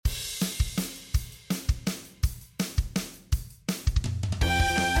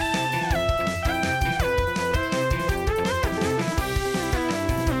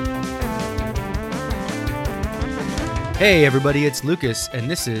Hey everybody, it's Lucas, and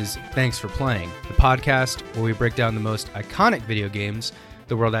this is Thanks for Playing, the podcast where we break down the most iconic video games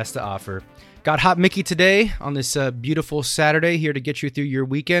the world has to offer. Got Hot Mickey today on this beautiful Saturday here to get you through your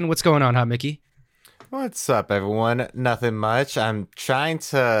weekend. What's going on, Hot Mickey? What's up, everyone? Nothing much. I'm trying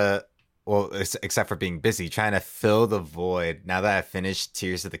to, well, except for being busy, trying to fill the void now that I've finished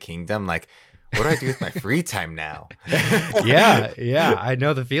Tears of the Kingdom. Like, what do I do with my free time now? Yeah. I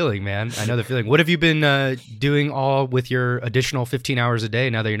know the feeling, man. I know the feeling. What have you been doing all with your additional 15 hours a day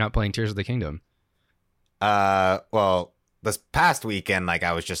now that you're not playing Tears of the Kingdom? Well, this past weekend, like,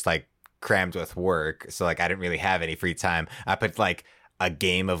 I was just, like, crammed with work. So, like, I didn't really have any free time. I put, like, a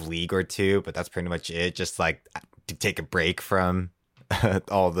game of League or two, but that's pretty much it. Just, like, to take a break from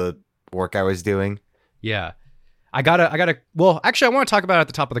all the work I was doing. Yeah. Well, actually, I want to talk about it at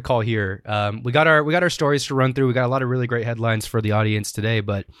the top of the call here. We got our stories to run through. We got a lot of really great headlines for the audience today,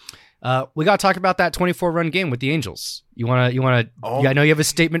 but we got to talk about that 24-run game with the Angels. You want to? Oh, yeah, I know you have a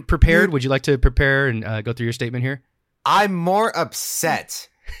statement prepared. dude. Would you like to prepare and go through your statement here? I'm more upset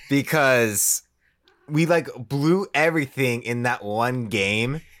because we, like, blew everything in that one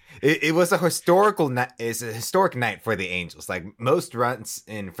game. It was a historical night. It's a historic night for the Angels. Like, most runs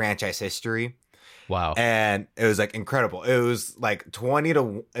in franchise history. Wow. And it was, like, incredible. It was like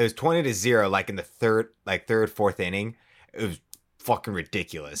 20-0, like, in the third, fourth inning. It was fucking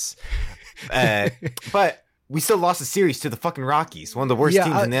ridiculous. But we still lost the series to the fucking Rockies, one of the worst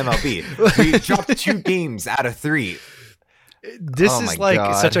teams in the MLB. We dropped 2 games out of 3. This is like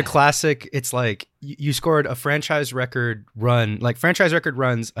God. Such a classic. It's like you scored a franchise record run, like franchise record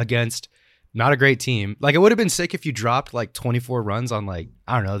runs against not a great team. Like, it would have been sick if you dropped like 24 runs on, like,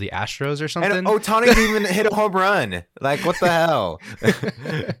 I don't know, the Astros or something. And Ohtani didn't even hit a home run. Like, what the hell?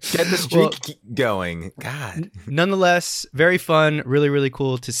 Get the streak going. God. Nonetheless, very fun. Really, really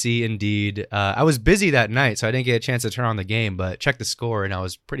cool to see indeed. I was busy that night, so I didn't get a chance to turn on the game, but checked the score and I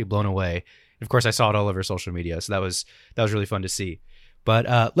was pretty blown away. Of course, I saw it all over social media, so that was really fun to see.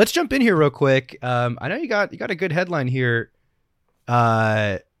 But let's jump in here real quick. I know you got a good headline here.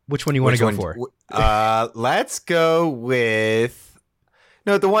 Which one do you want to go for? Let's go with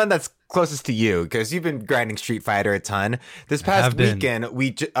the one that's closest to you, because you've been grinding Street Fighter a ton. This past weekend,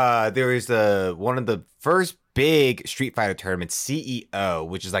 there was one of the first big Street Fighter tournaments, CEO,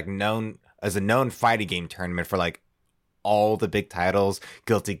 which is like known as a known fighting game tournament for like all the big titles,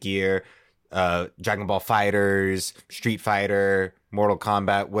 Guilty Gear, Dragon Ball Fighters, Street Fighter, Mortal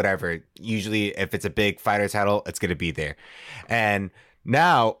Kombat, whatever. Usually, if it's a big fighter title, it's gonna be there. And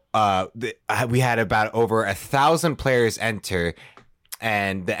now, we had about over 1,000 players enter,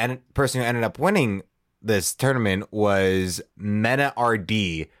 and the person who ended up winning this tournament was Mena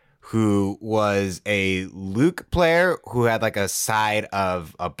RD, who was a Luke player who had like a side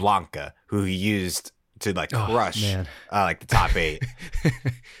of a Blanka, who he used to like crush like the top 8.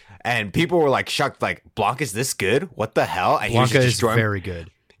 And people were like shocked, like, Blanka's this good? What the hell? And Blanka is very good.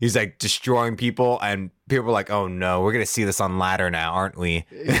 He's like destroying people, and people were like, oh no, we're going to see this on ladder now, aren't we?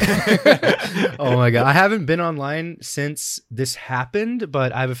 Oh my God. I haven't been online since this happened,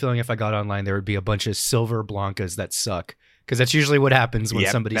 but I have a feeling if I got online, there would be a bunch of silver Blankas that suck. Because that's usually what happens when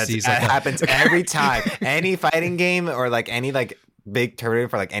somebody sees that. It happens every time. Any fighting game or like any like big tournament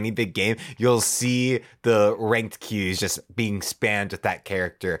for like any big game, you'll see the ranked queues just being spammed with that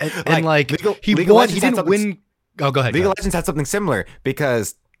character. And he didn't win. Oh, go ahead. League of Legends had something similar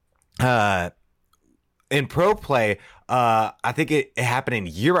because in pro play, I think it happened in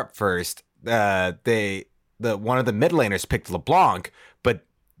Europe first. One of the mid laners picked LeBlanc, but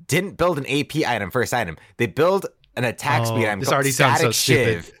didn't build an AP item first item. They build an attack speed item called Static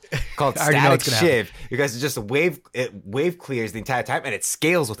Shiv. Called Static Shiv, because it just wave clears the entire time, and it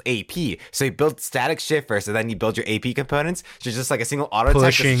scales with AP. So you build Static Shiv first, and then you build your AP components. So it's just like a single auto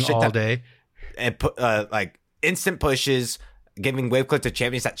attack, pushing all day, and like instant pushes, giving wave clear to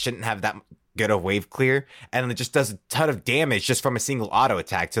champions that shouldn't have that good a wave clear, and it just does a ton of damage just from a single auto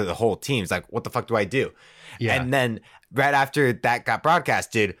attack to the whole team. It's like, what the fuck do I do? Yeah. And then right after that got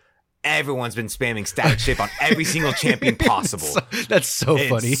broadcasted, everyone's been spamming Static Shiv on every single champion possible. That's so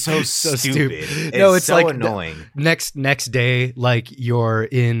funny. So stupid. It's so like annoying. Next day, like, you're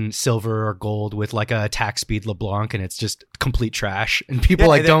in silver or gold with like a attack speed LeBlanc, and it's just complete trash. And people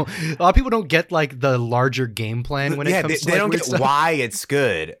a lot of people don't get like the larger game plan when it comes to they don't get stuff. why it's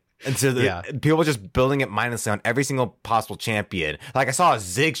good. And so people just building it mindlessly on every single possible champion. Like, I saw a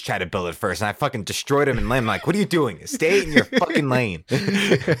Ziggs try to build it first, and I fucking destroyed him in lane. I'm like, what are you doing? Stay in your fucking lane.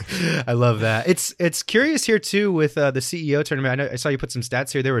 I love that. It's curious here too with the CEO tournament. I saw you put some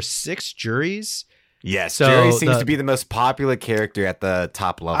stats here. There were 6 juries Yes, So Jerry seems to be the most popular character at the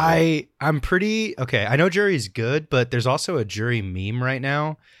top level. I'm pretty okay. I know Jury's good, but there's also a Jury meme right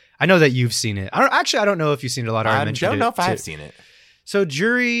now. I know that you've seen it. I don't know if you've seen it a lot. I don't know if I have seen it. So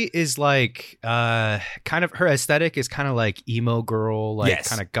Jury is like kind of, her aesthetic is kind of like emo girl, like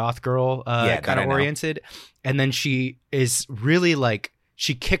kind of goth girl kind of oriented. And then she is really like,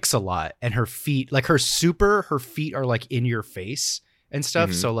 she kicks a lot, and her feet, like her feet are like in your face and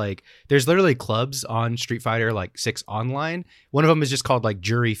stuff. So like there's literally clubs on Street Fighter like 6 online. One of them is just called like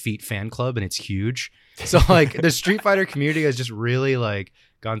Jury Feet Fan Club, and it's huge. So like the Street Fighter community has just really like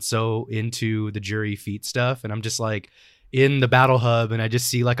gone so into the Jury Feet stuff, and I'm just like in the Battle Hub, and I just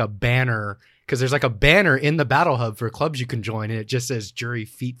see like a banner, because there's like a banner in the Battle Hub for clubs you can join, and it just says Jury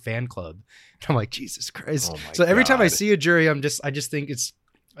Feet Fan Club. And I'm like, Jesus Christ. So every time I see a Jury, I just think it's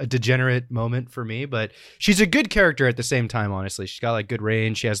a degenerate moment for me, but she's a good character at the same time. Honestly, she's got like good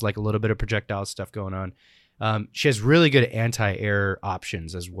range. She has like a little bit of projectile stuff going on. She has really good anti-air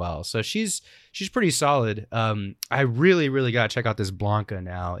options as well, so she's pretty solid. I really gotta check out this Blanka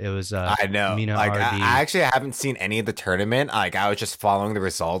now. It was I know, Mina like RD. I actually haven't seen any of the tournament. Like I was just following the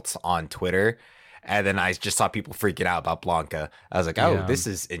results on Twitter, and then I just saw people freaking out about Blanka. I was like, oh, this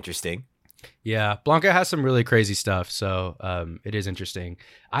is interesting. Yeah, Blanka has some really crazy stuff, so it is interesting.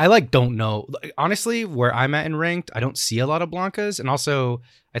 I like don't know, honestly, where I'm at in ranked, I don't see a lot of Blankas, and also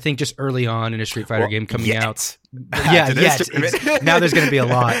I think just early on in a Street Fighter game coming out, now there's going to be a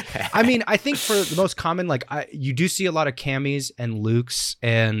lot. I mean, I think for the most common, like you do see a lot of Camis and Lukes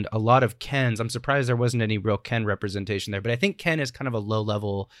and a lot of Kens. I'm surprised there wasn't any real Ken representation there, but I think Ken is kind of a low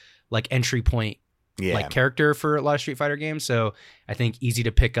level like entry point like character for a lot of Street Fighter games, so I think easy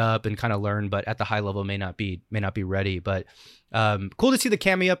to pick up and kind of learn, but at the high level may not be ready. But cool to see the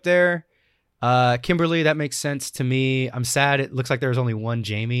Cammy up there. Kimberly, that makes sense to me. I'm sad it looks like there was only one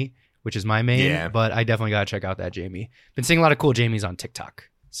Jamie, which is my main, but I definitely gotta check out that Jamie. Been seeing a lot of cool Jamies on TikTok,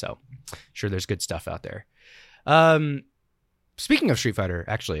 so sure there's good stuff out there. Speaking of Street Fighter,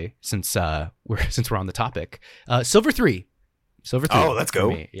 actually, since we're on the topic, Silver 3. Oh, let's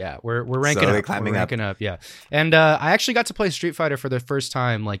go. Yeah, we're ranking up. We're ranking up. Yeah. And I actually got to play Street Fighter for the first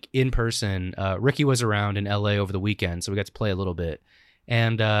time, like in person. Ricky was around in LA over the weekend, so we got to play a little bit.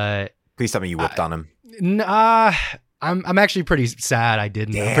 And please tell me you whipped on him. I'm actually pretty sad I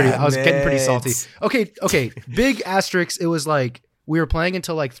didn't. I was getting pretty salty. Okay. Big asterisk. It was like we were playing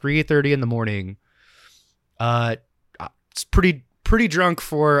until like 3:30 in the morning. It's pretty drunk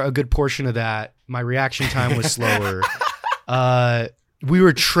for a good portion of that. My reaction time was slower. We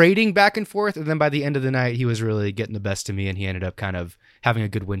were trading back and forth, and then by the end of the night, he was really getting the best of me, and he ended up kind of having a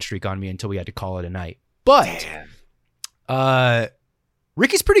good win streak on me until we had to call it a night. But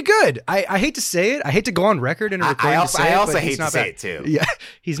Ricky's pretty good. I hate to say it. I hate to go on record and I also hate to say it too. Yeah,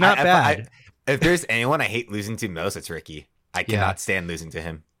 he's not bad. If there's anyone I hate losing to most, it's Ricky. I cannot stand losing to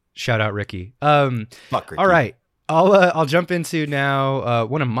him. Shout out Ricky. Fuck Ricky. All right. I'll jump into now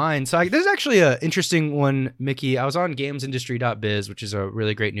one of mine. So this is actually an interesting one, Mickey. I was on gamesindustry.biz, which is a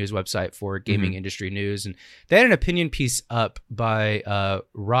really great news website for gaming industry news, and they had an opinion piece up by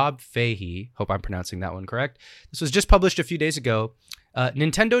Rob Fahey. Hope I'm pronouncing that one correct. This was just published a few days ago.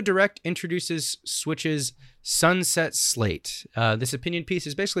 Nintendo Direct introduces Switch's Sunset Slate. This opinion piece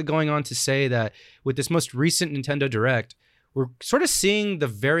is basically going on to say that with this most recent Nintendo Direct, we're sort of seeing the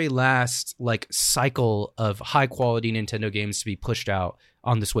very last like cycle of high quality Nintendo games to be pushed out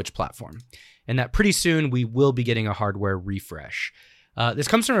on the Switch platform, and that pretty soon we will be getting a hardware refresh. This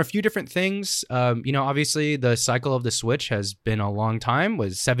comes from a few different things. Obviously the cycle of the Switch has been a long time,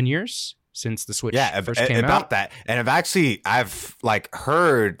 was 7 years since the Switch first came about out. That. And I've like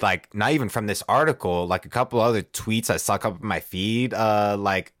heard, like not even from this article, like a couple other tweets I saw up in my feed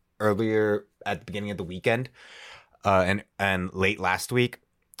like earlier at the beginning of the weekend. And late last week,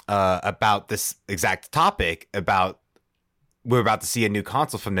 about this exact topic, about we're about to see a new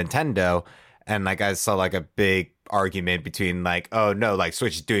console from Nintendo, and like I saw like a big argument between like, oh no, like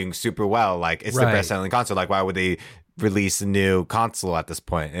Switch is doing super well, like it's the best selling console, like why would they release a new console at this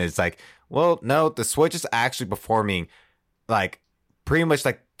point? And it's like, well, no, the Switch is actually performing like pretty much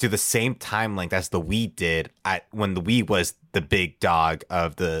like to the same time length as the Wii did when the Wii was the big dog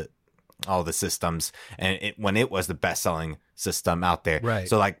of all the systems, and when it was the best-selling system out there. Right.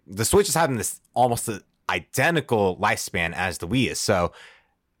 So like the Switch is having this almost identical lifespan as the Wii is. So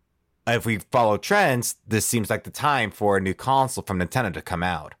if we follow trends, this seems like the time for a new console from Nintendo to come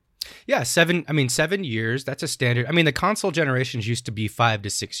out. Yeah, 7 years, that's a standard. I mean, the console generations used to be 5 to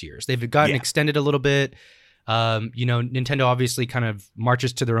 6 years. They've gotten extended a little bit. Nintendo obviously kind of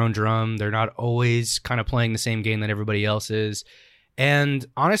marches to their own drum. They're not always kind of playing the same game that everybody else is. And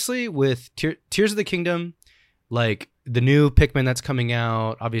honestly, with Tears of the Kingdom, like the new Pikmin that's coming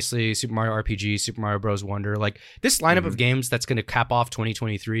out, obviously Super Mario RPG, Super Mario Bros. Wonder, like this lineup of games that's going to cap off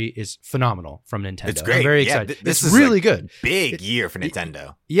 2023 is phenomenal from Nintendo. It's great. I'm very excited. This is really like good. Big year for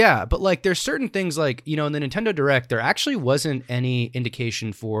Nintendo. Yeah, but like there's certain things like, in the Nintendo Direct, there actually wasn't any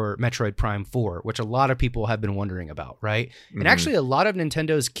indication for Metroid Prime 4, which a lot of people have been wondering about, right? And actually a lot of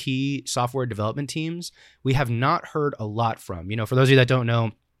Nintendo's key software development teams, we have not heard a lot from. For those of you that don't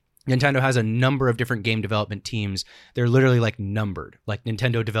know, Nintendo has a number of different game development teams. They're literally like numbered, like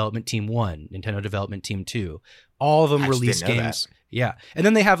Nintendo Development Team 1, Nintendo Development Team 2. All of them release games. Yeah. And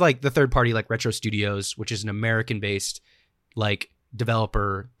then they have like the third party, like Retro Studios, which is an American based like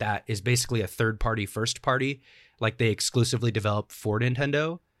developer that is basically a third party, first party. Like they exclusively develop for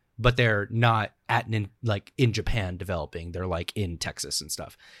Nintendo, but they're not in Japan developing. They're like in Texas and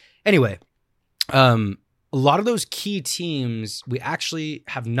stuff. Anyway, a lot of those key teams, we actually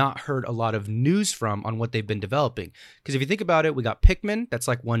have not heard a lot of news from on what they've been developing. Because if you think about it, we got Pikmin, that's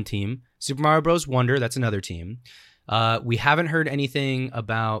like one team. Super Mario Bros. Wonder, that's another team. We haven't heard anything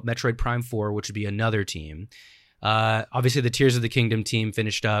about Metroid Prime 4, which would be another team. Obviously, the Tears of the Kingdom team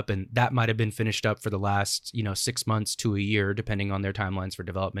finished up, and that might have been finished up for the last 6 months to a year, depending on their timelines for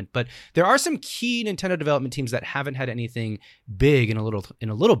development. But there are some key Nintendo development teams that haven't had anything big in a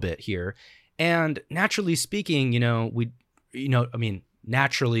little bit here. And naturally speaking,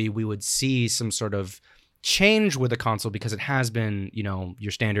 naturally we would see some sort of change with a console because it has been,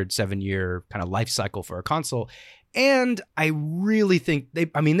 your standard 7-year kind of life cycle for a console. And I really think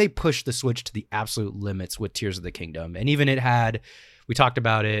they pushed the Switch to the absolute limits with Tears of the Kingdom. And even we talked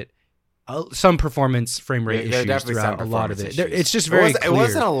about it, some performance frame rate issues throughout a lot of it. It's just very clear. It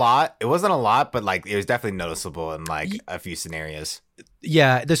wasn't a lot, but like it was definitely noticeable in like a few scenarios.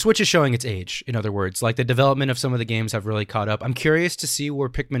 Yeah, the Switch is showing its age, in other words. Like the development of some of the games have really caught up. I'm curious to see where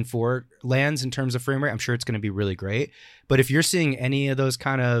Pikmin 4 lands in terms of frame rate. I'm sure it's going to be really great. But if you're seeing any of those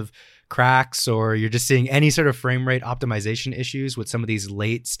kind of cracks, or you're just seeing any sort of frame rate optimization issues with some of these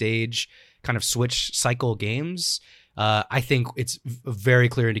late stage kind of Switch cycle games, I think it's a very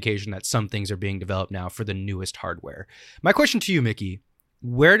clear indication that some things are being developed now for the newest hardware. My question to you, Mickey,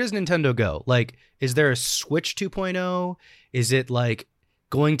 where does Nintendo go? Like, is there a Switch 2.0? Is it like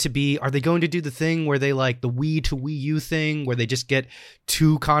are they going to do the thing where they like the Wii to Wii U thing where they just get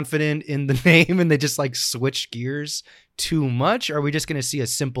too confident in the name and they just like switch gears too much? Or are we just going to see a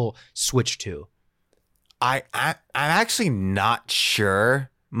simple Switch 2? I'm actually not sure.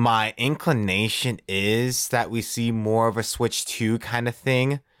 My inclination is that we see more of a Switch 2 kind of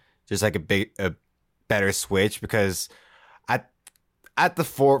thing, just like a better Switch, because at the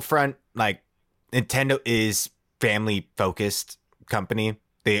forefront, like Nintendo is family focused company.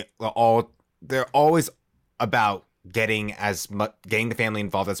 They're always about getting the family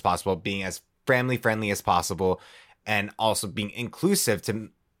involved as possible, being as family friendly as possible, and also being inclusive to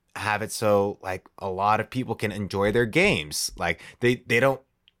have it so like a lot of people can enjoy their games. Like they don't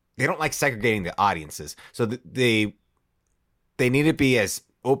like segregating the audiences, so they need to be as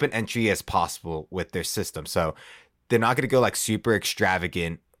open entry as possible with their system. So they're not going to go like super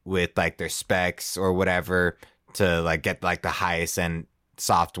extravagant with like their specs or whatever to like get like the highest end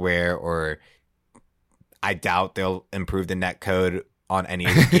software, or I doubt they'll improve the netcode on any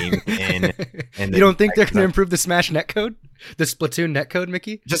of the games in you don't think they're going to improve the Smash netcode, the Splatoon netcode,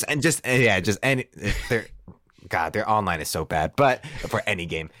 Mickey? Their online is so bad, but for any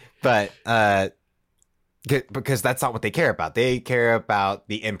game, but because that's not what they care about. They care about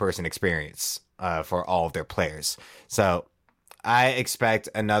the in-person experience for all of their players. So I expect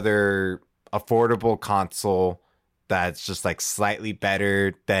another affordable console that's just like slightly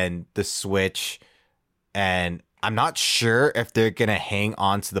better than the Switch, and I'm not sure if they're gonna hang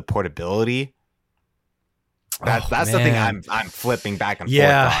on to the portability. That's the thing I'm flipping back and forth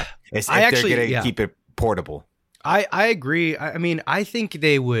on. Is if they're gonna keep it portable. I agree. I mean, I think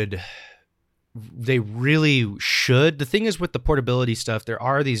they really should. The thing is with the portability stuff, there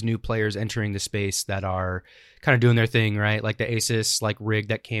are these new players entering the space that are kind of doing their thing, right? Like the Asus like rig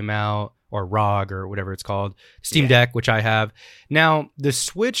that came out, or ROG or whatever it's called, Steam Deck, which I have. Now, the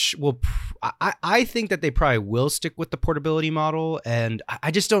Switch I think that they probably will stick with the portability model, and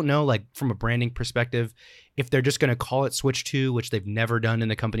I just don't know, like from a branding perspective, if they're just going to call it Switch 2, which they've never done in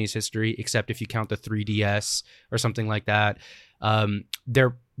the company's history, except if you count the 3DS or something like that.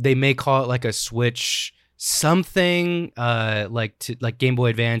 They may call it like a Switch something like Game Boy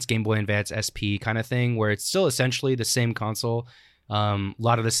Advance, Game Boy Advance SP kind of thing, where it's still essentially the same console. A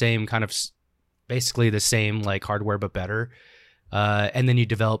lot of the same kind of, basically the same like hardware, but better. And then you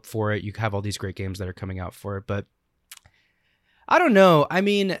develop for it. You have all these great games that are coming out for it. But I don't know. I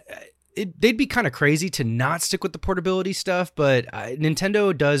mean, they'd be kind of crazy to not stick with the portability stuff, but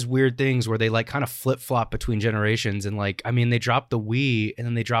Nintendo does weird things where they like kind of flip flop between generations. And like, I mean, they dropped the Wii and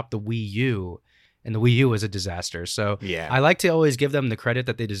then they dropped the Wii U, and the Wii U was a disaster. So Yeah. I like to always give them the credit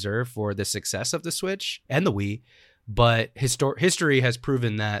that they deserve for the success of the Switch and the Wii. But history has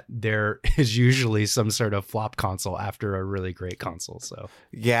proven that there is usually some sort of flop console after a really great console. So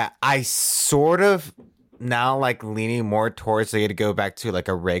Yeah, I sort of now like leaning more towards they to go back to like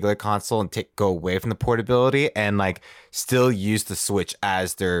a regular console and go away from the portability and like still use the Switch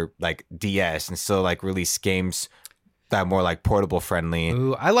as their like DS and still like release games that are more like portable friendly.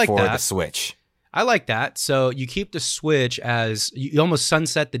 Ooh, I like for that. the Switch. I like that. So you keep the Switch as you almost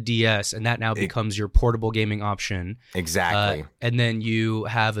sunset the DS, and that now becomes your portable gaming option. Exactly. And then you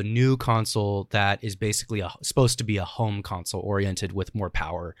have a new console that is basically supposed to be a home console oriented with more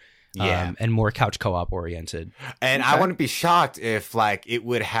power. Yeah. And more couch co-op oriented. And I wouldn't be shocked if like it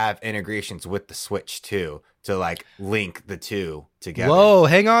would have integrations with the Switch too to like link the two together. Whoa,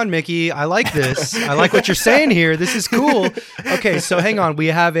 hang on, Mickey. I like this. I like what you're saying here. This is cool. Okay, so hang on. We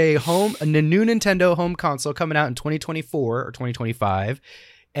have a new Nintendo home console coming out in 2024 or 2025,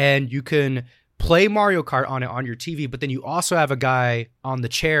 and you can play Mario Kart on it on your TV, but then you also have a guy on the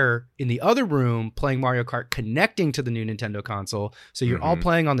chair in the other room playing Mario Kart connecting to the new Nintendo console. So you're all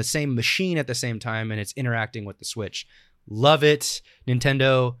playing on the same machine at the same time, and it's interacting with the Switch. Love it.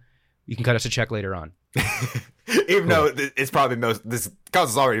 Nintendo, you can cut us a check later on. Even though it's probably this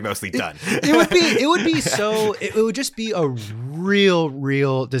console's already mostly done. It would just be a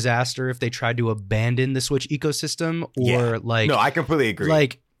real disaster if they tried to abandon the Switch ecosystem or like. No, I completely agree.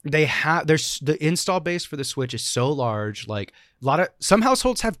 Like the install base for the Switch is so large. Like some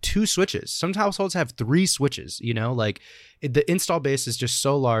households have 2 Switches, some households have 3 Switches. You know, like the install base is just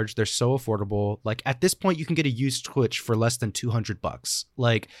so large. They're so affordable. Like at this point, you can get a used Switch for less than $200.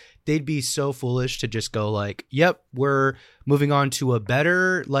 Like they'd be so foolish to just go like, "Yep, we're moving on to a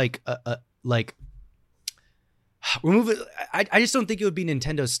better we're moving." I just don't think it would be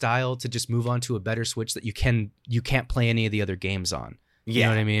Nintendo's style to just move on to a better Switch that you can't play any of the other games on. You know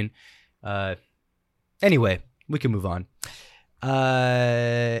what I mean? Anyway, we can move on.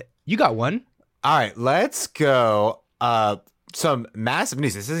 You got one. All right, let's go. Some massive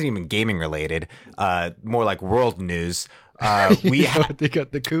news. This isn't even gaming related. More like world news. We they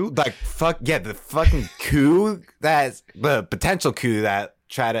got the coup. Like the fucking coup. That's the potential coup that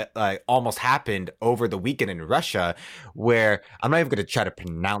almost happened over the weekend in Russia, where I'm not even going to try to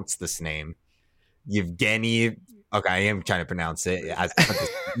pronounce this name. Yevgeny. Okay, I am trying to pronounce it.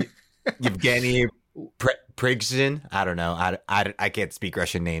 Yevgeny Prigozhin. I don't know. I can't speak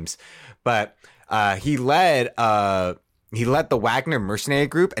Russian names, but he led the Wagner mercenary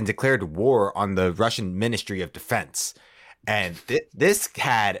group and declared war on the Russian Ministry of Defense. And this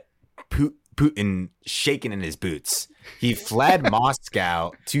had Putin shaking in his boots. He fled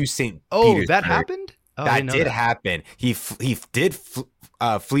Moscow to St. Petersburg. That happened? Oh, that did happen. He did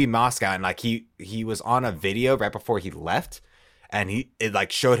flee Moscow, and like he was on a video right before he left, and it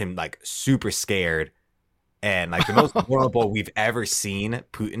like showed him like super scared and like the most vulnerable we've ever seen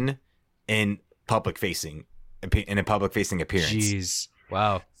Putin in a public facing appearance. Jeez,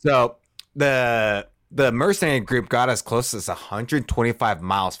 wow. So the mercenary group got as close as 125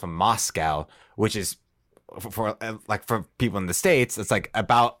 miles from Moscow, which is for people in the States, it's like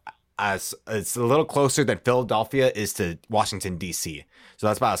about it's a little closer than Philadelphia is to Washington D.C. So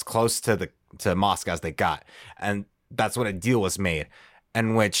that's about as close to Moscow as they got, and that's when a deal was made.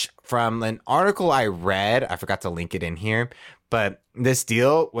 And which, from an article I read, I forgot to link it in here, but this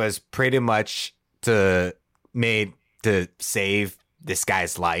deal was pretty much made to save this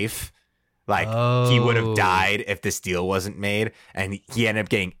guy's life. Like he would have died if this deal wasn't made, and he ended up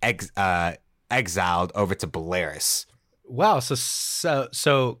getting exiled over to Belarus. Wow,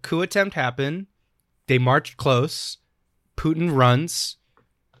 so coup attempt happened. They marched close. Putin runs.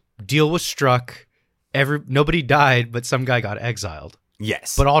 Deal was struck. Nobody died, but some guy got exiled.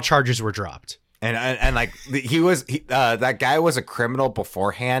 Yes, but all charges were dropped. And like that guy was a criminal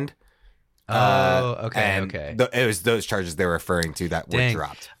beforehand. Okay. It was those charges they were referring to that were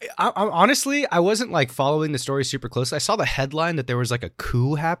dropped. Honestly, I wasn't like following the story super close. I saw the headline that there was like a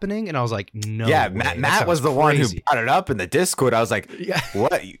coup happening, and I was like, no. Yeah, way. Matt was the one who brought it up in the Discord. I was like,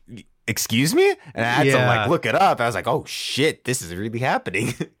 what? Excuse me? And I had to like look it up. I was like, oh shit, this is really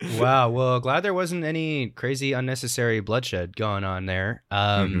happening. Wow. Well, glad there wasn't any crazy unnecessary bloodshed going on there.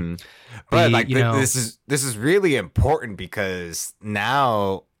 But this is really important because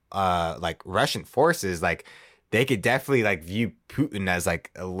now like Russian forces, like they could definitely like view Putin as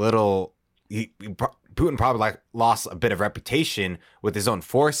like a little Putin probably like lost a bit of reputation with his own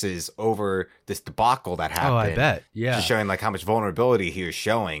forces over this debacle that happened. Oh, I bet. Yeah. Just showing like how much vulnerability he was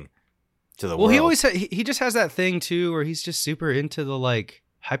showing to the world. Well, he always he just has that thing too where he's just super into the like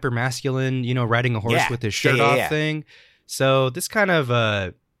hyper masculine, riding a horse with his shirt off thing. So this kind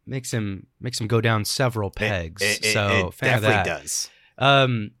of makes him go down several pegs. It fan definitely of that. does.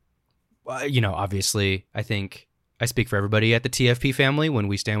 Obviously, I think I speak for everybody at the TFP family when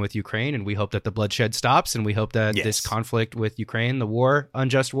we stand with Ukraine, and we hope that the bloodshed stops, and we hope that this conflict with Ukraine, the war,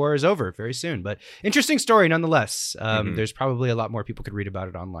 unjust war, is over very soon. But interesting story nonetheless. There's probably a lot more people could read about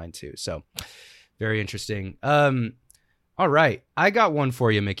it online too. So very interesting. All right. I got one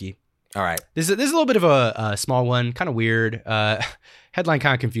for you, Mickey. All right. This is a little bit of a small one, kind of weird. Headline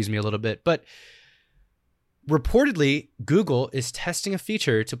kind of confused me a little bit, but reportedly, Google is testing a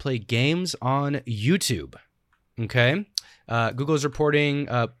feature to play games on YouTube. Okay. Google is reporting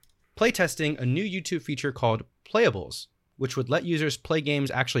playtesting a new YouTube feature called Playables, which would let users play games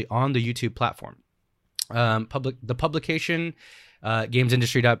actually on the YouTube platform. The publication,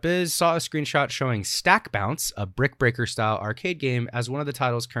 gamesindustry.biz, saw a screenshot showing Stack Bounce, a brick breaker style arcade game, as one of the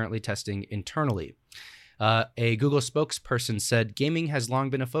titles currently testing internally. A Google spokesperson said gaming has long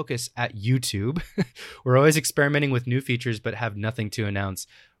been a focus at YouTube. We're always experimenting with new features, but have nothing to announce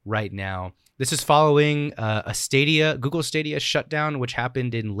right now. This is following a Google Stadia shutdown, which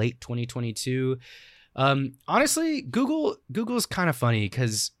happened in late 2022. Honestly, Google's kind of funny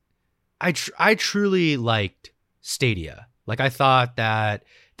because I truly liked Stadia. Like, I thought that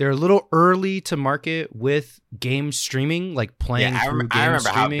they're a little early to market with game streaming, like playing through game streaming. I remember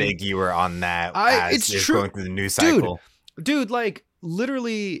how big you were on that it's true. Going through the news cycle. Dude, like,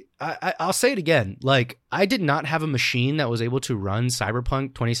 literally, I'll say it again. Like, I did not have a machine that was able to run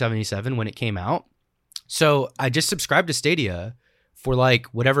Cyberpunk 2077 when it came out. So I just subscribed to Stadia for like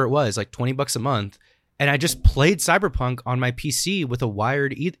whatever it was, like $20 a month. And I just played Cyberpunk on my PC with a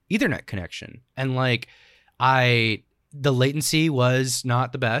wired Ethernet connection. And like, the latency was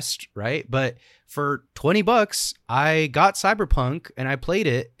not the best, right? But for $20, I got Cyberpunk and I played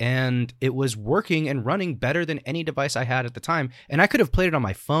it, and it was working and running better than any device I had at the time. And I could have played it on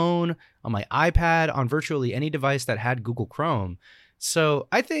my phone, on my iPad, on virtually any device that had Google Chrome. So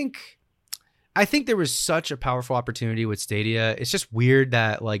I think there was such a powerful opportunity with Stadia. It's just weird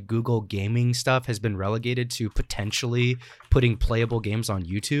that like Google gaming stuff has been relegated to potentially putting playable games on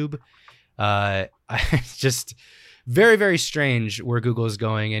YouTube. It's just very, very strange where Google is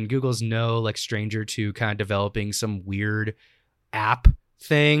going, and Google's no like stranger to kind of developing some weird app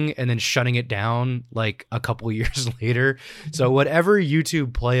thing and then shutting it down like a couple years later. So whatever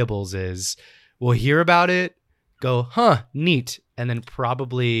YouTube Playables is, we'll hear about it, go, neat, and then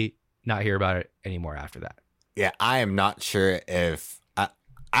probably not hear about it anymore after that. Yeah, I am not sure if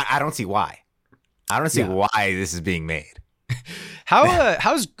I don't see why. I don't see why this is being made.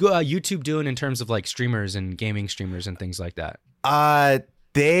 How's YouTube doing in terms of like streamers and gaming streamers and things like that?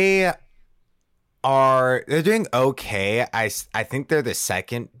 They're doing okay. I think they're the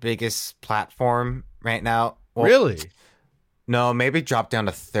second biggest platform right now. Well, really? No, maybe drop down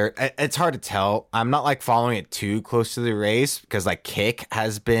to third. It's hard to tell. I'm not like following it too close to the race because like Kick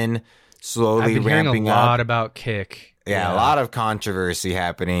has been slowly ramping up. I've been hearing a lot about Kick. Yeah, a lot of controversy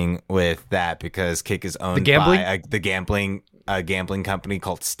happening with that because Kick is owned by the gambling company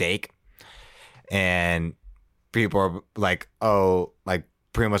called Stake, and people are like,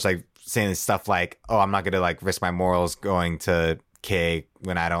 pretty much like saying stuff like, I'm not gonna like risk my morals going to Kick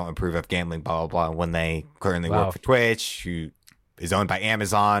when I don't approve of gambling, blah blah blah. When they currently work for Twitch, who is owned by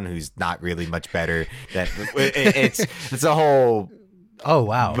Amazon, who's not really much better. It's a whole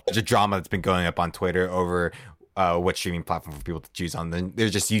bunch of drama that's been going up on Twitter over what streaming platform for people to choose on. Then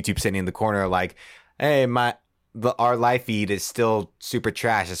there's just YouTube sitting in the corner like, hey, our live feed is still super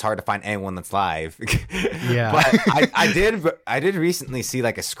trash. It's hard to find anyone that's live. Yeah. But I did recently see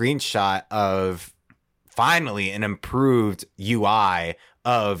like a screenshot of finally an improved UI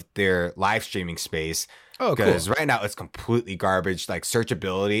of their live streaming space. Oh, cool. Because right now it's completely garbage. Like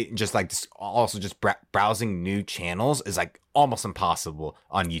searchability, just like this, also just browsing new channels is like almost impossible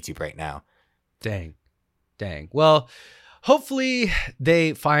on YouTube right now. Dang. Well, hopefully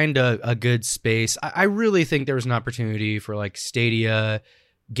they find a good space. I really think there was an opportunity for like Stadia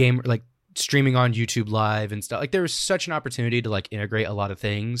game, like streaming on YouTube Live and stuff. Like there was such an opportunity to like integrate a lot of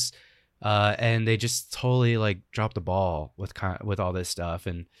things, and they just totally like dropped the ball with all this stuff.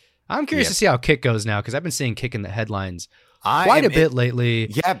 And I'm curious to see how Kick goes now, because I've been seeing Kick in the headlines quite a bit lately.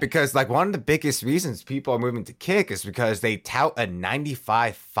 Yeah, because like one of the biggest reasons people are moving to Kick is because they tout a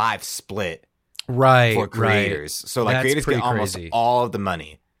 95-5 split. For creators. So like creators get almost all of the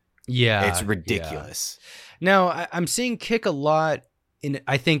money. It's Yeah, ridiculous. yeah. Now I'm seeing Kick a lot.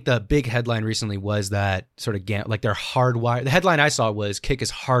 I think the big headline recently was that sort of like they're hardwired. The headline I saw was Kick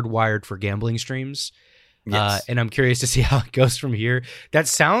is hardwired for gambling streams. Yes. And I'm curious to see how it goes from here. That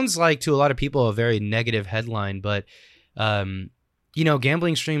sounds like to a lot of people a very negative headline, but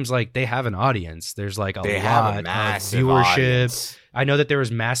gambling streams, like, they have an audience. There's like a lot of viewership. Audience. I know that there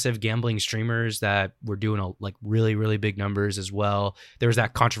was massive gambling streamers that were doing like really, really big numbers as well. There was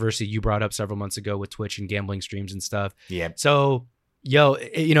that controversy you brought up several months ago with Twitch and gambling streams and stuff. Yeah. So,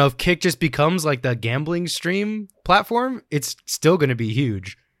 if Kick just becomes like the gambling stream platform, it's still going to be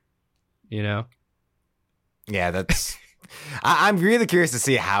huge, Yeah, that's. I'm really curious to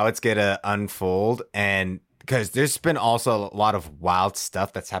see how it's gonna unfold, and because there's been also a lot of wild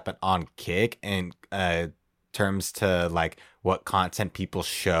stuff that's happened on Kick in terms to like what content people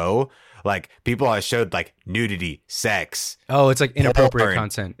show. Like, people have showed like nudity, sex. Oh, it's like inappropriate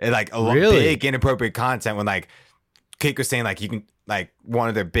content. Like big inappropriate content. When like Kick was saying like you can, like, one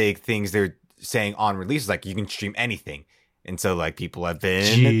of their big things they're saying on release is like you can stream anything. And so, like, people have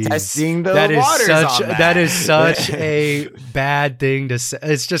been testing the waters on that. That is such a bad thing to say.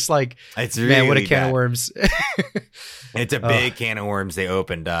 It's just like, it's really man, what a can of worms. It's a big can of worms they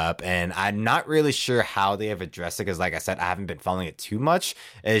opened up, and I'm not really sure how they have addressed it because, like I said, I haven't been following it too much.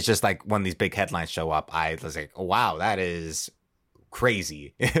 It's just like when these big headlines show up, I was like, oh, wow, that is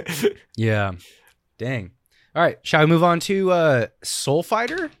crazy. Yeah. Dang. All right. Shall we move on to Soul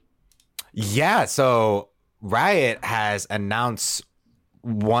Fighter? Yeah. So Riot has announced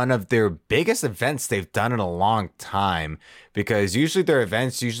one of their biggest events they've done in a long time, because usually their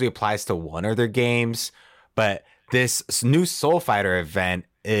events usually applies to one of their games, but this new Soul Fighter event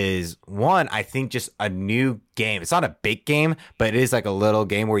is one, I think, just a new game. It's not a big game, but it is like a little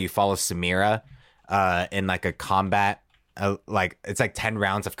game where you follow Samira in like a combat. Like, it's like 10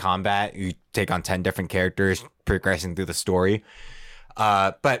 rounds of combat. You take on 10 different characters progressing through the story.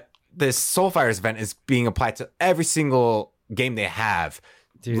 But this Soul Fighters event is being applied to every single game they have.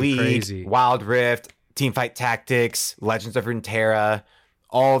 Dude, League, crazy. Wild Rift, Teamfight Tactics, Legends of Runeterra,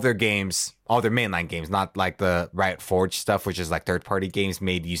 all their games, all their mainline games, not like the Riot Forge stuff, which is like third-party games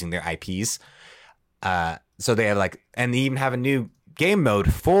made using their IPs. So they have like, and they even have a new game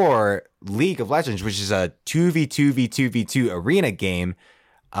mode for League of Legends, which is a 2v2v2v2 arena game,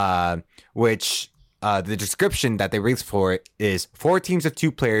 which the description that they released for it is 4 teams of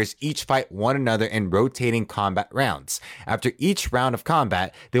 2 players each fight one another in rotating combat rounds. After each round of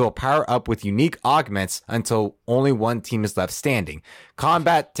combat, they will power up with unique augments until only one team is left standing.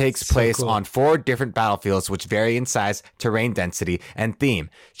 Combat takes place on 4 different battlefields, which vary in size, terrain density, and theme.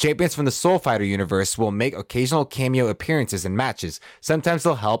 Champions from the Soul Fighter universe will make occasional cameo appearances in matches. Sometimes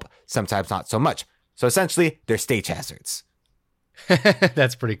they'll help, sometimes not so much. So essentially, they're stage hazards.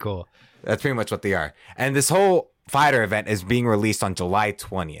 That's pretty cool. That's pretty much what they are. And this whole fighter event is being released on July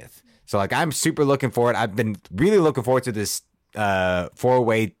 20th. So, like, I'm super looking forward. I've been really looking forward to this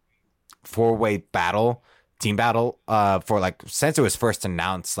four-way battle, team battle, for like since it was first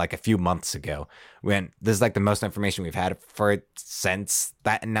announced like a few months ago. When this is like the most information we've had for it since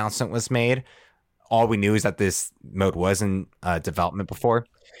that announcement was made. All we knew is that this mode was in development before,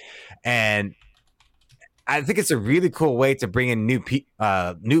 and I think it's a really cool way to bring in new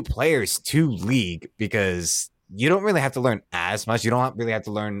players to League, because you don't really have to learn as much. You don't really have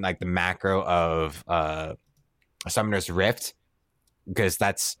to learn like the macro of Summoner's Rift, because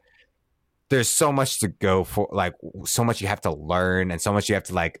there's so much to go for, like so much you have to learn and so much you have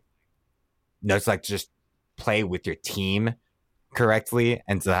to like, it's like just play with your team correctly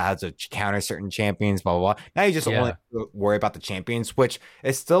and to how to counter certain champions, blah, blah, blah. Now you just only have to worry about the champions, which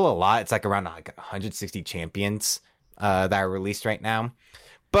is still a lot. It's like around like 160 champions that are released right now.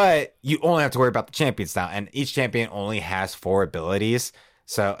 But you only have to worry about the champions now. And each champion only has 4 abilities.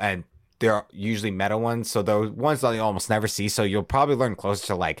 So, and they're usually meta ones. So those ones that you almost never see. So you'll probably learn closer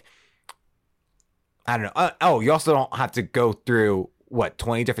to like, I don't know. You also don't have to go through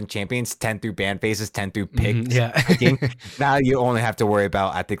 20 different champions, 10 through ban phases, 10 through pick. Now you only have to worry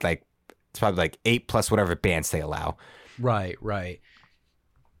about, I think like it's probably like 8 plus whatever bans they allow. Right.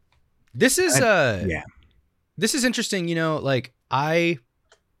 This is this is interesting. Like I've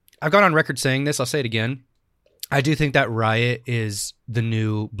gone on record saying this. I'll say it again. I do think that Riot is the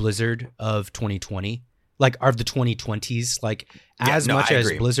new Blizzard of 2020, like of the 2020s. Like as much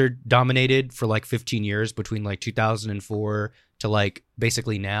as Blizzard dominated for like 15 years between like 2004 to like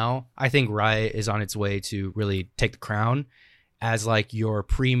basically now, I think Riot is on its way to really take the crown as like your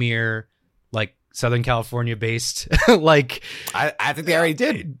premier, like Southern California based, like I think they already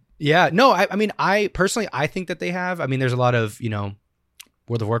did. Yeah, no, I mean, I personally, I think that they have. I mean, there's a lot of,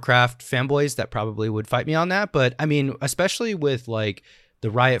 World of Warcraft fanboys that probably would fight me on that. But I mean, especially with like the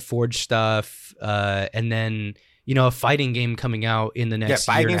Riot Forge stuff, and then, you know, a fighting game coming out in the next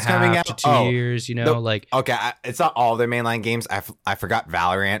year and a half to 2 years, you know, like. Okay, it's not all their mainline games. I forgot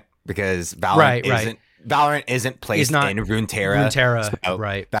Valorant, because Valorant isn't placed in Runeterra. So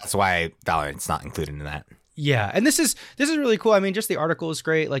right. That's why Valorant's not included in that. Yeah, and this is really cool. I mean, just the article is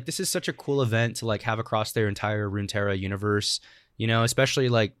great. Like, this is such a cool event to like have across their entire Runeterra universe. You know, especially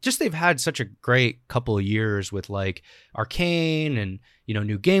like just they've had such a great couple of years with like Arcane and, you know,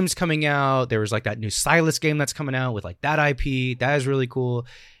 new games coming out. There was like that new Silas game that's coming out with like that IP. That is really cool.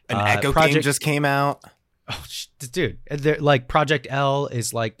 An Echo game just came out. Oh, dude, like Project L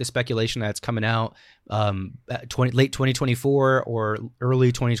is like the speculation that's coming out late 2024 or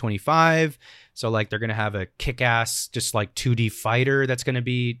early 2025. So like they're going to have a kick-ass just like 2D fighter that's going to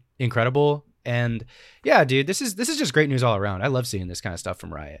be incredible. And yeah, dude, this is just great news all around. I love seeing this kind of stuff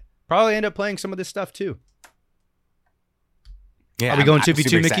from Riot. Probably end up playing some of this stuff too. Yeah, are we going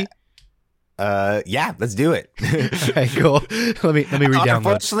 2v2, Mickey? Yeah, let's do it. Okay, cool. Let me re-download.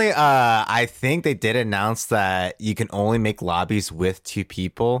 Unfortunately, I think they did announce that you can only make lobbies with 2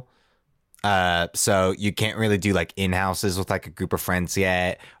 people. So you can't really do like in-houses with like a group of friends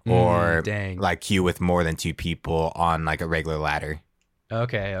yet, or like queue with more than 2 people on like a regular ladder.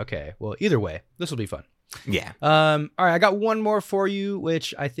 Okay. Well, either way, this will be fun. Yeah. All right, I got one more for you,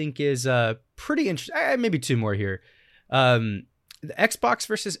 which I think is pretty interesting. Maybe 2 more here. The Xbox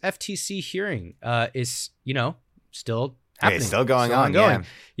versus FTC hearing is, you know, still happening. It's still going on.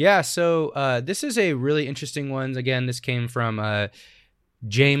 Yeah. So this is a really interesting one. Again, this came from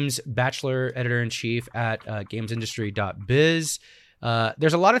James Batchelor, editor-in-chief at gamesindustry.biz.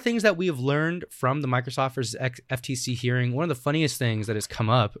 There's a lot of things that we have learned from the Microsoft versus FTC hearing. One of the funniest things that has come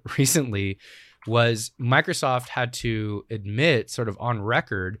up recently was Microsoft had to admit, sort of on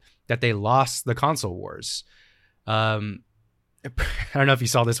record, that they lost the console wars. I don't know if you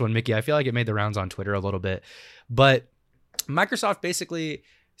saw this one, Mickey. I feel like it made the rounds on Twitter a little bit. But Microsoft basically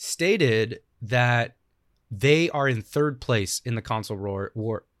stated that they are in 3rd place in the console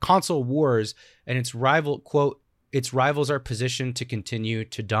wars, and its rivals are positioned to continue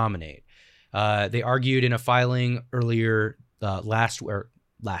to dominate. They argued in a filing earlier last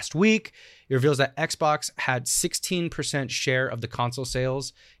week. It reveals that Xbox had 16% share of the console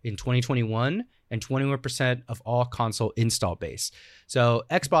sales in 2021 and 21% of all console install base. So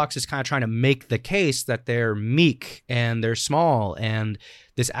Xbox is kind of trying to make the case that they're meek and they're small, and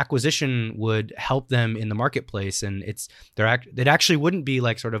this acquisition would help them in the marketplace. And it actually wouldn't be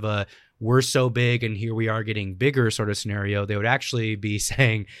like sort of a we're so big and here we are getting bigger sort of scenario. They would actually be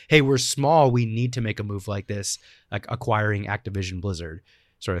saying, hey, we're small, we need to make a move like this, like acquiring Activision Blizzard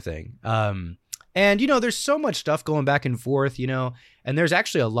sort of thing. And, you know, there's so much stuff going back and forth, you know, and there's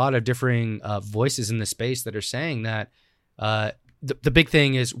actually a lot of differing voices in the space that are saying that the big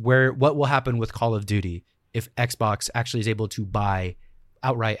thing is what will happen with Call of Duty if Xbox actually is able to buy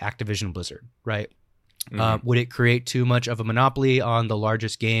outright Activision Blizzard, right? Mm-hmm. Would it create too much of a monopoly on the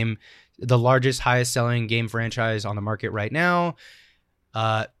largest, highest selling game franchise on the market right now?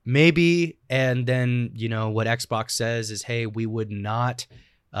 Maybe. And then, you know, what Xbox says is, hey, we would not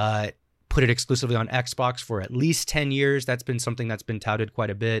put it exclusively on Xbox for at least 10 years. That's been something that's been touted quite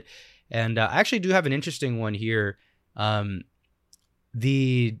a bit. And I actually do have an interesting one here. So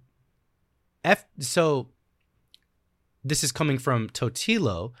this is coming from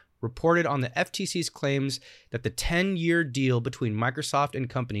Totilo, reported on the FTC's claims that the 10-year deal between Microsoft and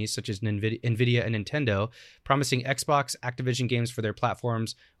companies such as NVIDIA and Nintendo promising Xbox Activision games for their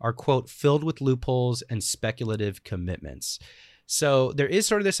platforms are, quote, filled with loopholes and speculative commitments. So there is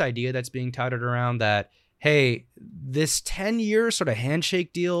sort of this idea that's being touted around that, hey, this 10-year sort of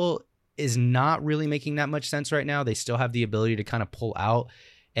handshake deal is not really making that much sense right now. They still have the ability to kind of pull out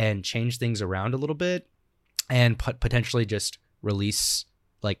and change things around a little bit and potentially just release,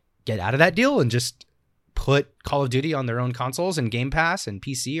 like, get out of that deal and just put Call of Duty on their own consoles and Game Pass and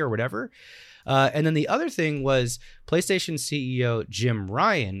PC or whatever. And then the other thing was PlayStation CEO Jim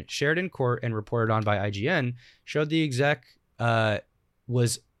Ryan, shared in court and reported on by IGN, showed the exec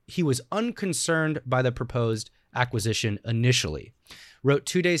was unconcerned by the proposed acquisition initially. Wrote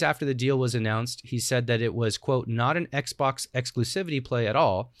 2 days after the deal was announced, he said that it was, quote, not an Xbox exclusivity play at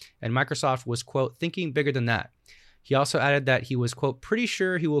all, and Microsoft was, quote, thinking bigger than that. He also added that he was, quote, pretty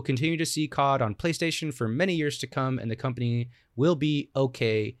sure he will continue to see COD on PlayStation for many years to come, and the company will be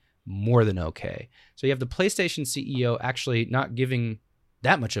okay, more than okay. So you have the PlayStation CEO actually not giving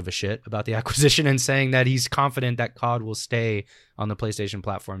that much of a shit about the acquisition and saying that he's confident that COD will stay on the PlayStation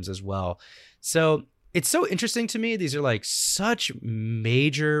platforms as well. So it's so interesting to me. These are like such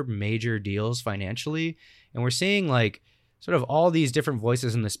major deals financially. And we're seeing like sort of all these different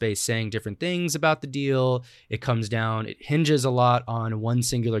voices in the space saying different things about the deal. It hinges a lot on one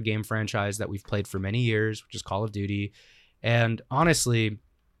singular game franchise that we've played for many years, which is Call of Duty. And honestly,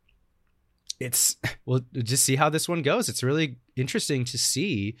 we'll just see how this one goes. It's really interesting to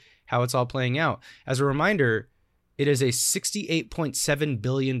see how it's all playing out. As a reminder, it is a $68.7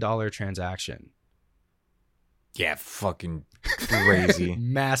 billion transaction. Yeah, fucking crazy.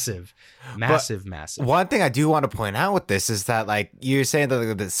 Massive. One thing I do want to point out with this is that, like, you're saying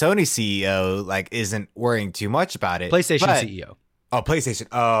that the Sony CEO, like, isn't worrying too much about it. PlayStation CEO. Oh, PlayStation.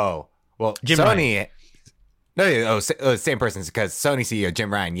 Oh, well, Jim Sony. Ryan. No, same person, because Sony CEO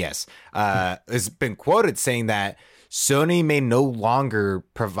Jim Ryan, yes, has been quoted saying that Sony may no longer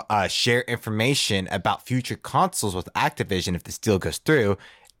share information about future consoles with Activision if this deal goes through,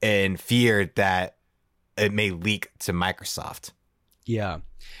 in fear that it may leak to Microsoft. Yeah.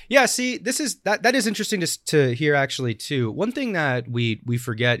 See, that is interesting to hear actually too. One thing that we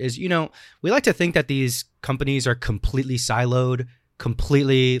forget is, we like to think that these companies are completely siloed,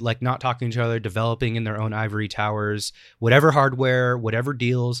 completely like not talking to each other, developing in their own ivory towers, whatever hardware, whatever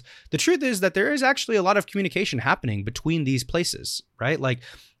deals. The truth is that there is actually a lot of communication happening between these places, right? Like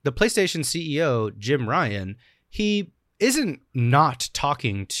the PlayStation CEO, Jim Ryan, he isn't not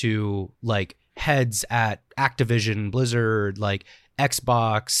talking to like heads at Activision, Blizzard, like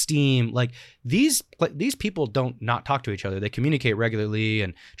Xbox, Steam. Like these people don't not talk to each other. They communicate regularly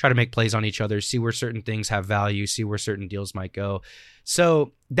and try to make plays on each other, see where certain things have value, see where certain deals might go.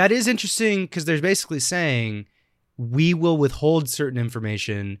 So that is interesting because they're basically saying we will withhold certain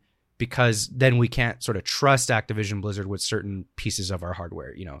information because then we can't sort of trust Activision Blizzard with certain pieces of our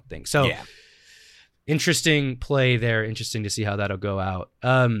hardware, things. So interesting play there. Interesting to see how that'll go out.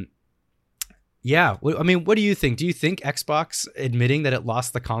 Yeah. I mean, what do you think? Do you think Xbox admitting that it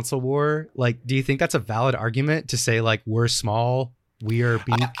lost the console war, like, do you think that's a valid argument to say, like, we're small, we are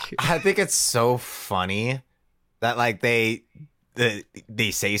beak? I think it's so funny that, like, they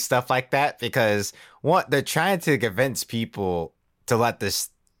say stuff like that because, they're trying to convince people to let this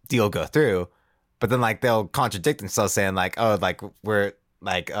deal go through, but then, like, they'll contradict themselves saying, like, oh, like, we're,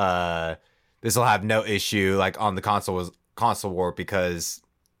 like, this will have no issue, like, on the console war because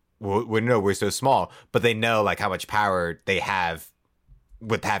we're so small, but they know like how much power they have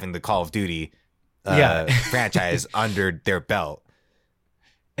with having the Call of Duty franchise under their belt,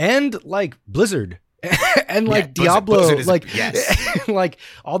 and like Blizzard, and like Diablo, Blizzard is, like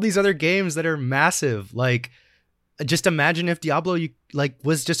all these other games that are massive. Like, just imagine if Diablo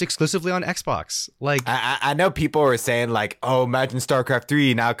was just exclusively on Xbox. Like, I know people are saying like, oh, imagine StarCraft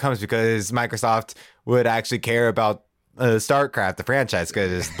 3 now comes because Microsoft would actually care about StarCraft, the franchise,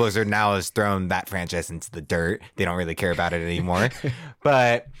 because Blizzard now has thrown that franchise into the dirt. They don't really care about it anymore.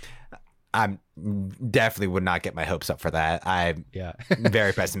 But I'm definitely would not get my hopes up for that. I'm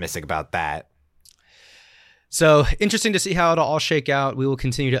very pessimistic about that. So interesting to see how it'll all shake out. We will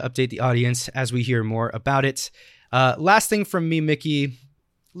continue to update the audience as we hear more about it. Last thing from me, Mickey,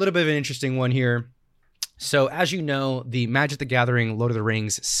 a little bit of an interesting one here. So as you know, the Magic the Gathering Lord of the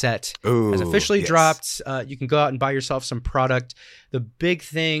Rings set has officially dropped. You can go out and buy yourself some product. The big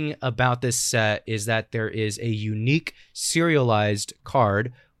thing about this set is that there is a unique serialized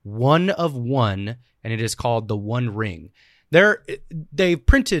card, one of one, and it is called the One Ring. They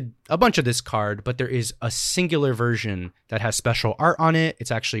printed a bunch of this card, but there is a singular version that has special art on it.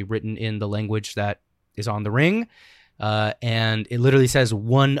 It's actually written in the language that is on the ring, and it literally says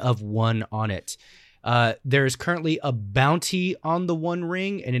one of one on it. There is currently a bounty on the One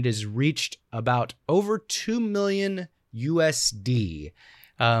Ring, and it has reached about over 2 million USD.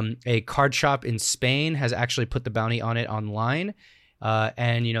 A card shop in Spain has actually put the bounty on it online.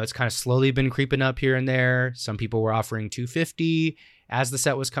 And it's kind of slowly been creeping up here and there. Some people were offering 250 as the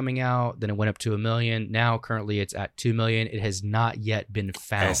set was coming out. Then it went up to 1 million. Now currently it's at 2 million. It has not yet been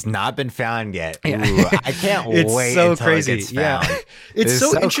found. It's not been found yet. Ooh, I can't wait so until crazy. it gets found. Yeah. It's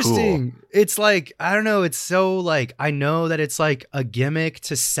so interesting. Cool. It's like, I don't know. It's so like, I know that it's like a gimmick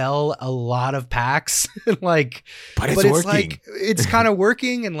to sell a lot of packs. Like, but it's working. Like, it's kind of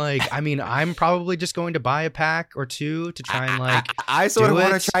working. And like, I mean, I'm probably just going to buy a pack or two to try and like, I sort of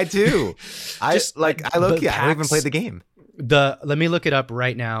want to try too. I don't even play the game. Let me look it up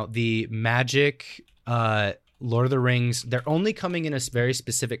right now. The Magic Lord of the Rings, they're only coming in a very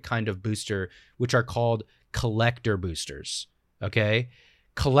specific kind of booster, which are called collector boosters. Okay?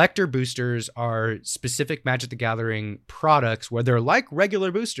 Collector boosters are specific Magic the Gathering products where they're like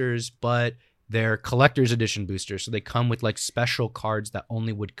regular boosters, but They're collector's edition boosters. So they come with like special cards that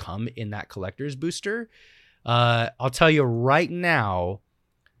only would come in that collector's booster. I'll tell you right now,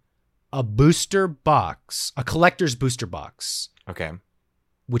 a collector's booster box. Okay.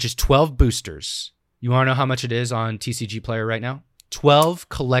 Which is 12 boosters. You want to know how much it is on TCG Player right now? 12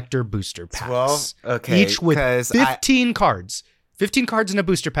 collector booster packs. 12? Okay. Each with 15 cards. 15 cards in a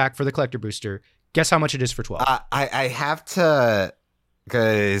booster pack for the collector booster. Guess how much it is for 12? I have to,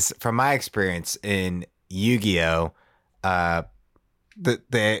 because from my experience in Yu-Gi-Oh,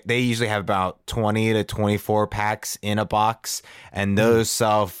 they usually have about 20 to 24 packs in a box, and those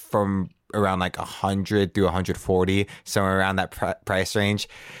sell from around like 100 through 140, somewhere around that price range.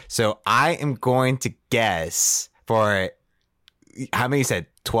 So I am going to guess for, how many you said,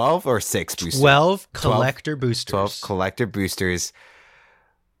 12 or 6 boosters? 12 collector boosters. 12 collector boosters.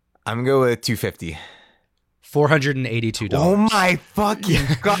 I'm going to go with $250. $482. Oh my fucking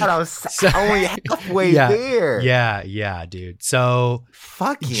God, I was only halfway there. Yeah, dude. So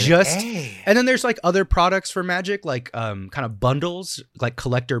fucking and then there's like other products for Magic, like kind of bundles, like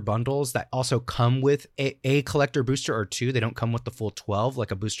collector bundles that also come with a collector booster or two. They don't come with the full 12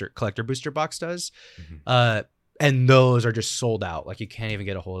 like a collector booster box does. Mm-hmm. And those are just sold out. Like you can't even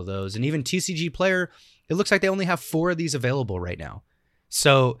get a hold of those. And even TCG Player, it looks like they only have 4 of these available right now.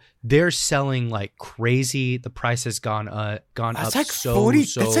 So they're selling like crazy. The price has gone up like so 40,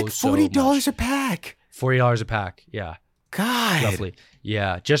 so That's like $40 a pack. $40 a pack. Yeah. God. Roughly.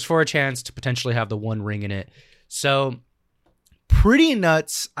 Yeah. Just for a chance to potentially have the one ring in it. So pretty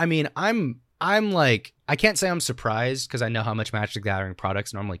nuts. I mean, I'm like, I can't say I'm surprised because I know how much Magic the Gathering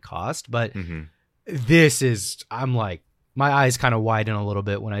products normally cost, but I'm like, my eyes kind of widen a little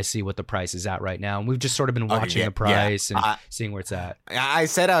bit when I see what the price is at right now. And we've just sort of been watching the price and seeing where it's at. I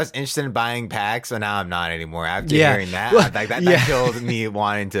said I was interested in buying packs, but now I'm not anymore. After hearing that, that killed me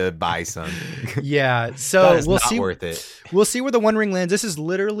wanting to buy some. Yeah. So we'll see. Worth it. We'll see where the One Ring lands. This is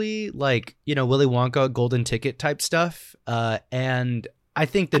literally like, Willy Wonka golden ticket type stuff. And I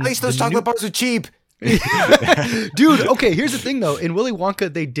think at least those chocolate bars are cheap. Dude, okay, here's the thing though. In Willy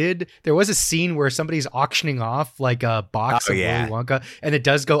Wonka, there was a scene where somebody's auctioning off like a box of Willy Wonka, and it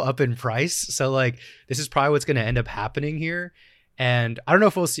does go up in price. So like this is probably what's gonna end up happening here. And I don't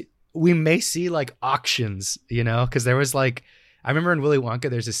know if we may see like auctions, because there was like, I remember in Willy Wonka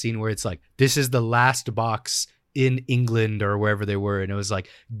there's a scene where it's like, this is the last box in England or wherever they were, and it was like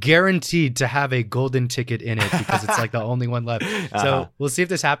guaranteed to have a golden ticket in it because it's like the only one left. So we'll see if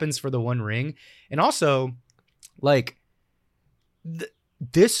this happens for the One Ring. And also like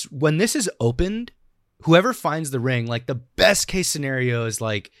when this is opened, whoever finds the ring, like the best case scenario is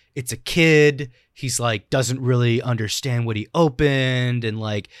like it's a kid, he's like doesn't really understand what he opened, and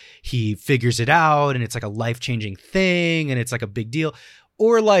like he figures it out and it's like a life-changing thing and it's like a big deal.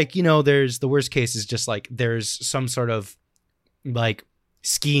 Or like, there's the worst case is just like there's some sort of like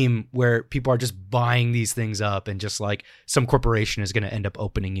scheme where people are just buying these things up and just like some corporation is going to end up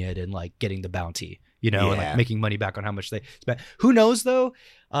opening it and like getting the bounty, and like making money back on how much they spent. Who knows though?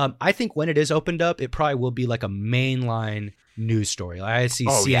 I think when it is opened up, it probably will be like a mainline news story. Like I see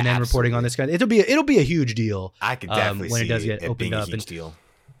CNN reporting on this kind. It'll be a huge deal. I could definitely when see it does get opened up, a huge deal.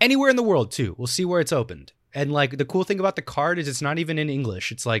 Anywhere in the world too. We'll see where it's opened. And like the cool thing about the card is it's not even in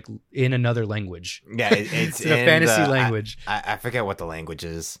English. It's like in another language. Yeah, it's in a fantasy language. I forget what the language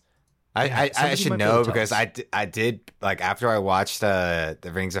is. I should know because I did like after I watched the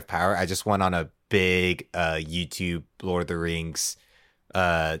Rings of Power, I just went on a big YouTube Lord of the Rings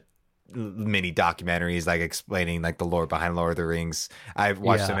mini documentaries like explaining like the lore behind Lord of the Rings. I've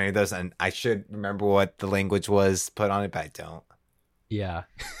watched so many of those, and I should remember what the language was put on it, but I don't. Yeah.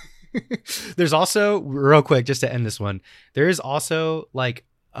 There's also, real quick, just to end this one, there is also like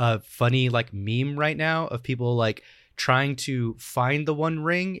a funny like meme right now of people like trying to find the One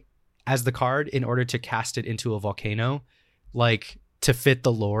Ring as the card in order to cast it into a volcano, like to fit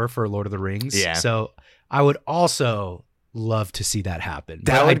the lore for Lord of the Rings. Yeah. So I would also love to see that happen.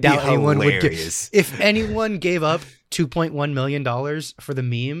 That would be hilarious. If anyone gave up $2.1 million for the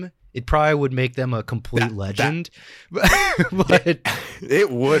meme, it probably would make them a complete legend. But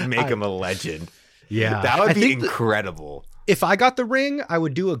it would make them a legend. Yeah. That would be incredible. If I got the ring, I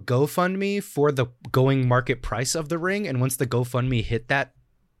would do a GoFundMe for the going market price of the ring. And once the GoFundMe hit that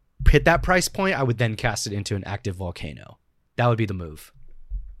price point, I would then cast it into an active volcano. That would be the move.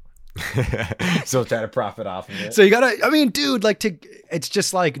 So try to profit off of it. So you gotta, I mean, dude, like it's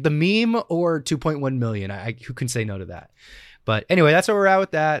just like the meme or 2.1 million. Who can say no to that? But anyway, that's where we're at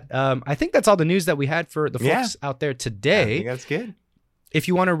with that. I think that's all the news that we had for the folks out there today. I think that's good. If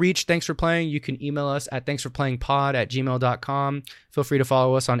you want to reach Thanks for Playing, you can email us at thanksforplayingpod@gmail.com. Feel free to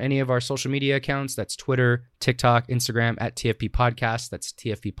follow us on any of our social media accounts. That's Twitter, TikTok, Instagram at TFP Podcast. That's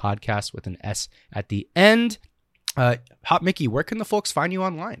TFP Podcast with an S at the end. Hot Mickey, where can the folks find you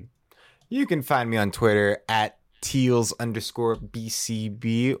online? You can find me on Twitter at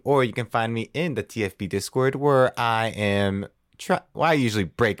Teals_BCB, or you can find me in the TFP Discord, where I am. I usually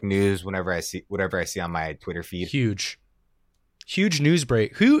break news whatever I see on my Twitter feed. Huge news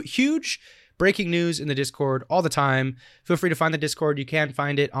break. Huge breaking news in the Discord all the time. Feel free to find the Discord. You can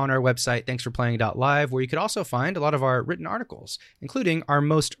find it on our website, thanksforplaying.live, where you could also find a lot of our written articles, including our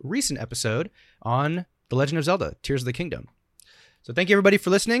most recent episode on The Legend of Zelda: Tears of the Kingdom. So thank you everybody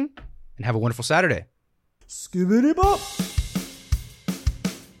for listening, and have a wonderful Saturday. Skibbity-bop!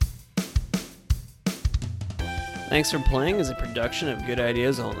 Thanks for Playing is a production of Good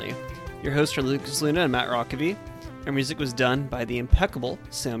Ideas Only. Your hosts are Lucas Luna and Matt Rockaby. Our music was done by the impeccable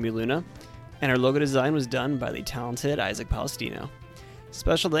Sammy Luna, and our logo design was done by the talented Isaac Palestino.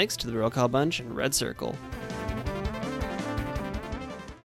 Special thanks to the Roll Call Bunch and Red Circle.